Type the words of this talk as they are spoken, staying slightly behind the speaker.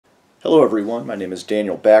Hello everyone, my name is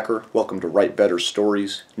Daniel Backer. Welcome to Write Better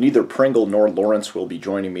Stories. Neither Pringle nor Lawrence will be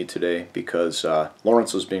joining me today because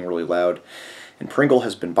Lawrence was being really loud and Pringle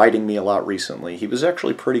has been biting me a lot recently. He was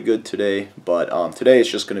actually pretty good today, but today it's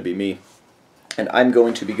just going to be me. And I'm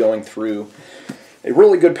going to be going through a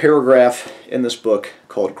really good paragraph in this book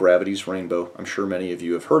called Gravity's Rainbow. I'm sure many of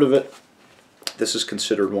you have heard of it. This is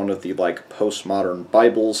considered one of the postmodern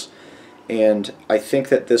Bibles. And I think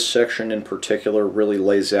that this section in particular really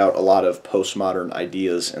lays out a lot of postmodern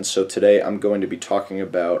ideas. And so today I'm going to be talking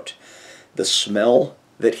about the smell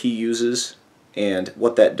that he uses and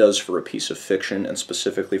what that does for a piece of fiction, and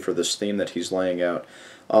specifically for this theme that he's laying out,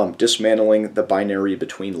 dismantling the binary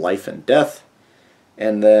between life and death.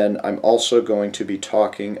 And then I'm also going to be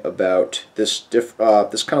talking about this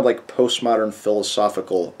kind of like postmodern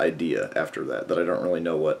philosophical idea after that I don't really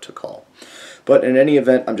know what to call. But in any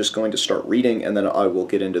event, I'm just going to start reading, and then I will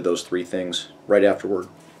get into those three things right afterward.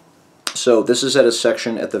 So this is at a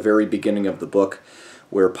section at the very beginning of the book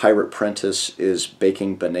where Pirate Prentice is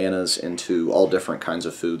baking bananas into all different kinds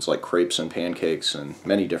of foods like crepes and pancakes and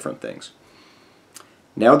many different things.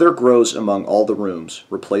 Now there grows among all the rooms,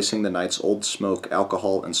 replacing the night's old smoke,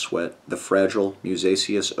 alcohol, and sweat, the fragile,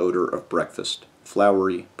 musaceous odor of breakfast,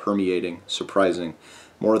 flowery, permeating, surprising,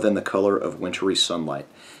 more than the color of wintry sunlight,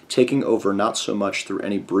 taking over not so much through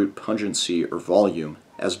any brute pungency or volume,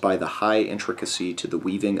 as by the high intricacy to the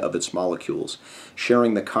weaving of its molecules,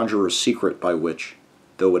 sharing the conjurer's secret by which,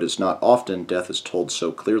 though it is not often death is told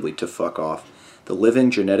so clearly to fuck off, the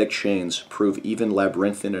living genetic chains prove even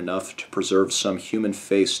labyrinthine enough to preserve some human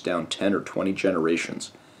face down 10 or 20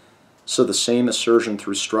 generations. So the same assertion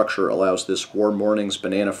through structure allows this war morning's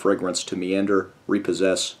banana fragrance to meander,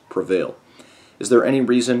 repossess, prevail. Is there any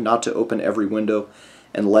reason not to open every window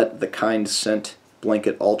and let the kind scent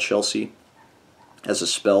blanket all Chelsea as a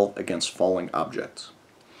spell against falling objects?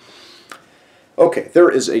 Okay, there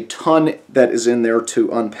is a ton that is in there to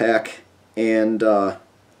unpack, and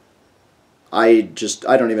I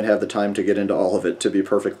don't even have the time to get into all of it, to be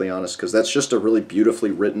perfectly honest, because that's just a really beautifully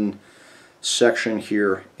written section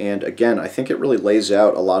here. And again, I think it really lays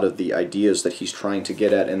out a lot of the ideas that he's trying to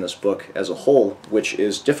get at in this book as a whole, which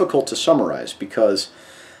is difficult to summarize because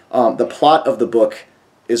the plot of the book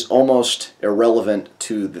is almost irrelevant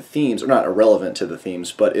to the themes, or not irrelevant to the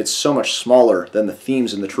themes, but it's so much smaller than the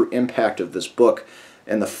themes and the true impact of this book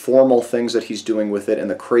and the formal things that he's doing with it and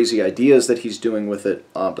the crazy ideas that he's doing with it.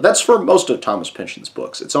 But that's for most of Thomas Pynchon's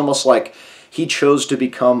books. It's almost like he chose to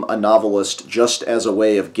become a novelist just as a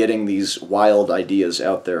way of getting these wild ideas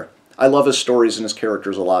out there. I love his stories and his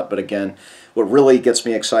characters a lot, but again, what really gets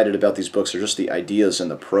me excited about these books are just the ideas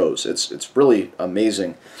and the prose. It's really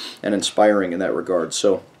amazing and inspiring in that regard.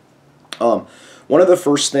 So one of the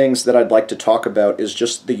first things that I'd like to talk about is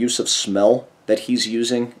just the use of smell that he's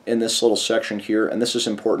using in this little section here, and this is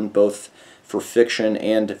important both for fiction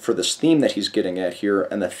and for this theme that he's getting at here.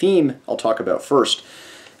 And the theme I'll talk about first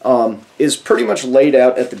is pretty much laid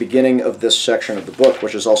out at the beginning of this section of the book,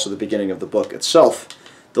 which is also the beginning of the book itself.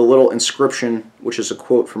 The little inscription, which is a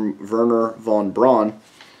quote from Werner von Braun: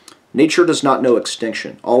 "Nature does not know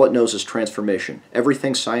extinction. All it knows is transformation.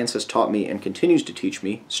 Everything science has taught me and continues to teach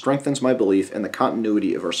me strengthens my belief in the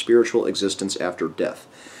continuity of our spiritual existence after death."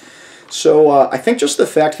 So I think just the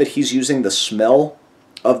fact that he's using the smell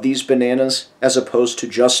of these bananas as opposed to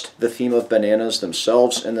just the theme of bananas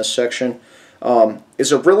themselves in this section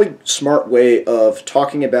is a really smart way of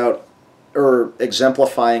talking about or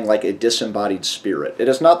exemplifying like a disembodied spirit. It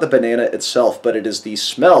is not the banana itself, but it is the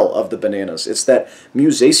smell of the bananas. It's that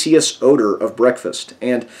musaceous odor of breakfast.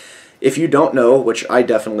 And if you don't know, which I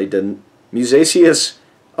definitely didn't, musaceous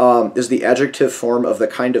is the adjective form of the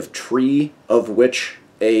kind of tree of which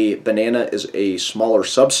a banana is a smaller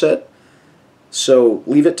subset. So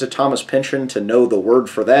leave it to Thomas Pynchon to know the word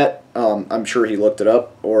for that. I'm sure he looked it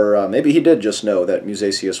up, or maybe he did just know that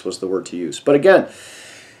musaceous was the word to use. But again,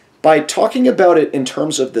 by talking about it in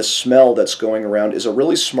terms of the smell that's going around is a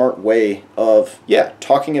really smart way of,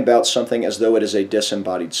 talking about something as though it is a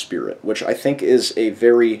disembodied spirit, which I think is a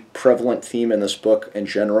very prevalent theme in this book in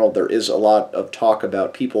general. There is a lot of talk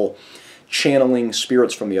about people channeling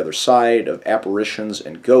spirits from the other side, of apparitions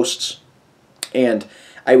and ghosts. And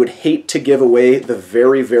I would hate to give away the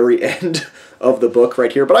very, very end of the book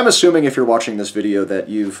right here, but I'm assuming if you're watching this video that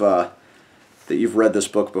you've read this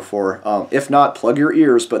book before. If not, plug your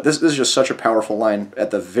ears, but this is just such a powerful line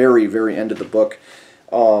at the very, very end of the book.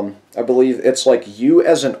 I believe it's like you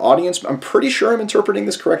as an audience, I'm pretty sure I'm interpreting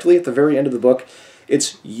this correctly at the very end of the book.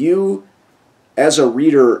 It's you as a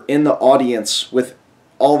reader in the audience with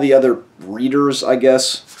all the other readers, I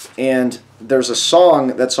guess, and there's a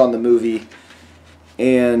song that's on the movie,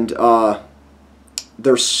 and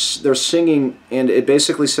they're singing, and it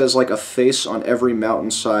basically says like a face on every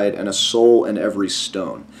mountainside and a soul in every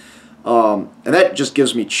stone. And that just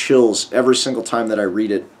gives me chills every single time that I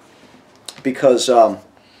read it, because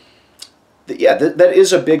yeah, that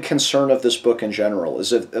is a big concern of this book in general,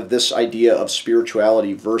 is of this idea of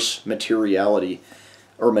spirituality versus materiality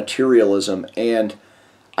or materialism. And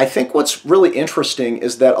I think what's really interesting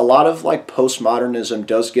is that a lot of like postmodernism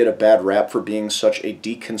does get a bad rap for being such a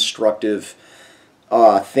deconstructive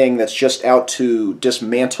thing that's just out to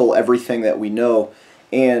dismantle everything that we know.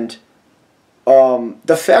 And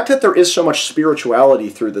the fact that there is so much spirituality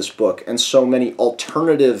through this book and so many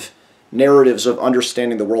alternative narratives of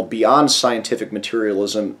understanding the world beyond scientific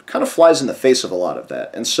materialism kind of flies in the face of a lot of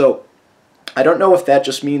that. And so I don't know if that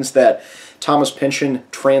just means that Thomas Pynchon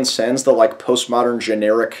transcends the like postmodern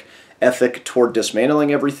generic ethic toward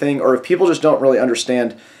dismantling everything, or if people just don't really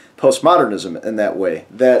understand postmodernism in that way.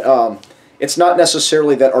 That it's not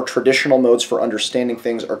necessarily that our traditional modes for understanding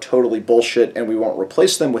things are totally bullshit and we won't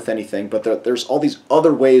replace them with anything, but there's all these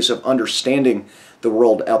other ways of understanding the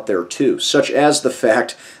world out there too, such as the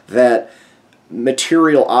fact that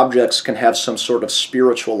material objects can have some sort of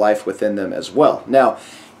spiritual life within them as well. Now,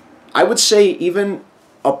 I would say even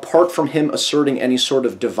apart from him asserting any sort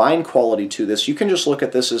of divine quality to this, you can just look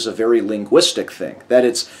at this as a very linguistic thing.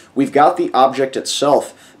 That we've got the object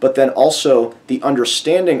itself, but then also the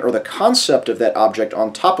understanding or the concept of that object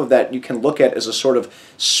on top of that you can look at as a sort of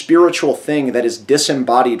spiritual thing that is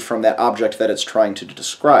disembodied from that object that it's trying to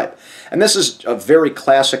describe. And this is a very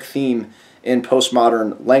classic theme in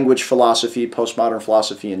postmodern language philosophy, postmodern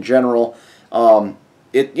philosophy in general.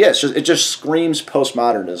 It just screams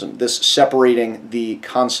postmodernism, this separating the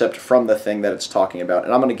concept from the thing that it's talking about.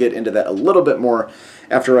 And I'm going to get into that a little bit more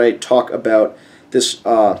after I talk about this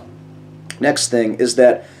next thing, is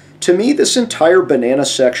that to me this entire banana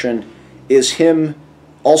section is him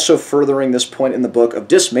also furthering this point in the book of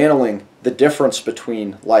dismantling the difference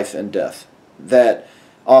between life and death. That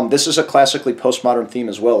this is a classically postmodern theme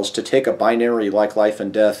as well, is to take a binary like life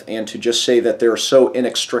and death and to just say that they're so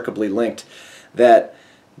inextricably linked that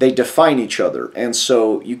they define each other, and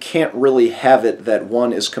so you can't really have it that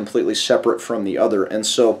one is completely separate from the other. And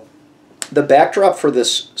so the backdrop for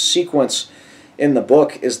this sequence in the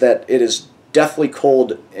book is that it is deathly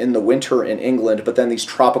cold in the winter in England, but then these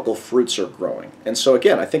tropical fruits are growing. And so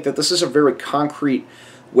again, I think that this is a very concrete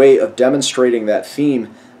way of demonstrating that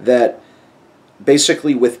theme, that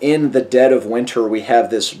basically within the dead of winter we have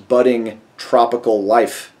this budding tropical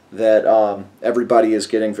life that everybody is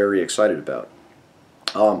getting very excited about.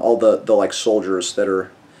 All the like soldiers that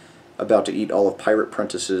are about to eat all of Pirate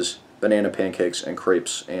Prentice's banana pancakes and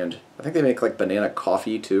crepes, and I think they make like banana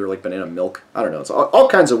coffee too, or like banana milk. I don't know. It's all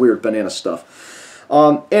kinds of weird banana stuff.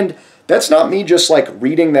 And that's not me just like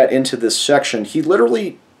reading that into this section. He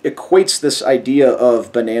literally equates this idea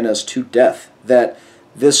of bananas to death, that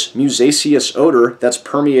this musaceous odor that's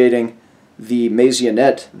permeating the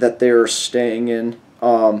maisonette that they're staying in,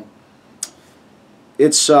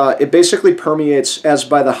 it basically permeates as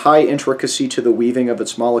by the high intricacy to the weaving of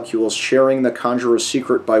its molecules, sharing the conjurer's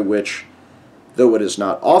secret by which, though it is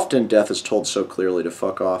not often death is told so clearly to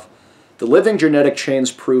fuck off, the living genetic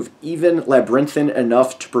chains prove even labyrinthine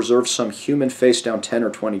enough to preserve some human face down 10 or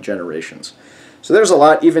 20 generations. So there's a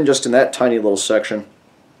lot, even just in that tiny little section.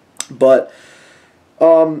 But,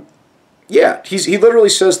 yeah, he literally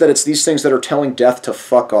says that it's these things that are telling death to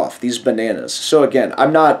fuck off, these bananas. So again,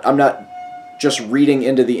 I'm not just reading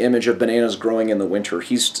into the image of bananas growing in the winter.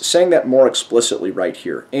 He's saying that more explicitly right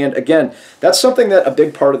here. And again, that's something that a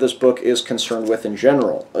big part of this book is concerned with in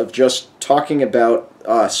general, of just talking about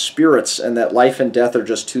spirits and that life and death are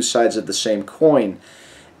just two sides of the same coin.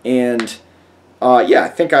 And yeah, I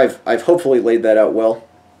think I've hopefully laid that out well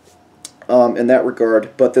in that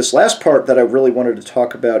regard. But this last part that I really wanted to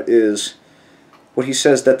talk about is what he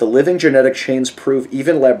says, that the living genetic chains prove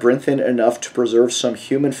even labyrinthine enough to preserve some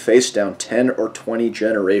human face down 10 or 20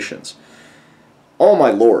 generations. Oh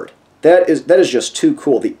my lord. That is just too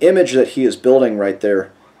cool. The image that he is building right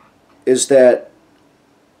there is that,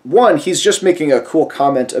 one, he's just making a cool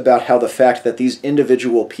comment about how the fact that these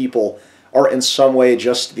individual people are in some way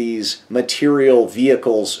just these material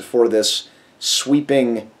vehicles for this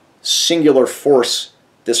sweeping singular force,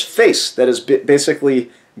 this face that is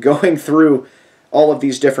basically going through all of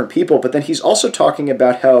these different people. But then he's also talking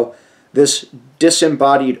about how this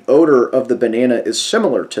disembodied odor of the banana is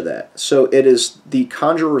similar to that. So it is the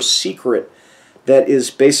conjurer's secret that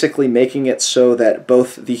is basically making it so that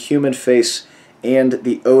both the human face and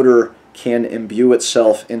the odor can imbue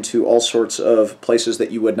itself into all sorts of places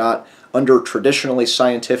that you would not under traditionally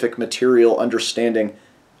scientific material understanding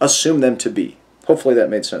assume them to be. Hopefully that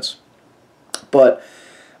made sense. But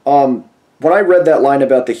when I read that line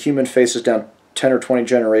about the human face is down 10 or 20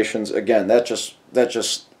 generations, again, that just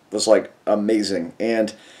was like amazing.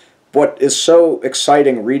 And what is so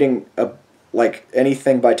exciting reading like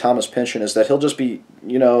anything by Thomas Pynchon is that he'll just be,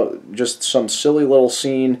 you know, just some silly little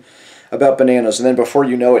scene about bananas, and then before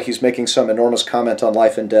you know it, he's making some enormous comment on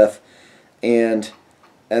life and death, and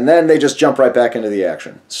then they just jump right back into the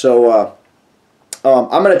action. So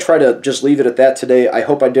I'm going to try to just leave it at that today. I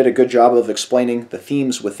hope I did a good job of explaining the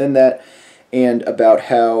themes within that, and about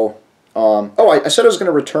how, I said I was going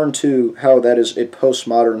to return to how that is a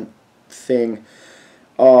postmodern thing,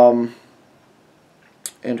 and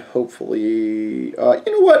hopefully, you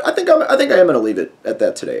know what, I think I am going to leave it at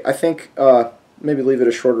that today. I think maybe leave it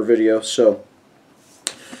a shorter video, so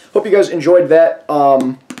hope you guys enjoyed that.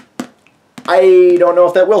 I don't know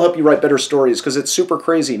if that will help you write better stories, because it's super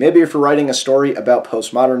crazy. Maybe if you're writing a story about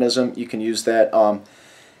postmodernism, you can use that.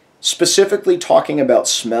 Specifically talking about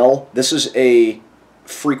smell, this is a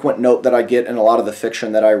frequent note that I get in a lot of the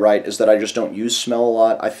fiction that I write, is that I just don't use smell a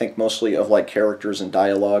lot. I think mostly of like characters and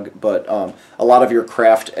dialogue, but a lot of your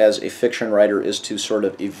craft as a fiction writer is to sort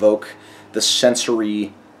of evoke the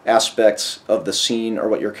sensory aspects of the scene or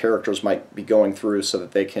what your characters might be going through so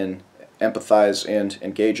that they can empathize and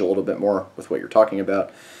engage a little bit more with what you're talking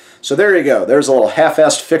about. So there you go. There's a little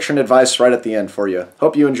half-assed fiction advice right at the end for you.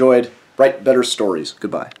 Hope you enjoyed. Write better stories.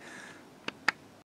 Goodbye.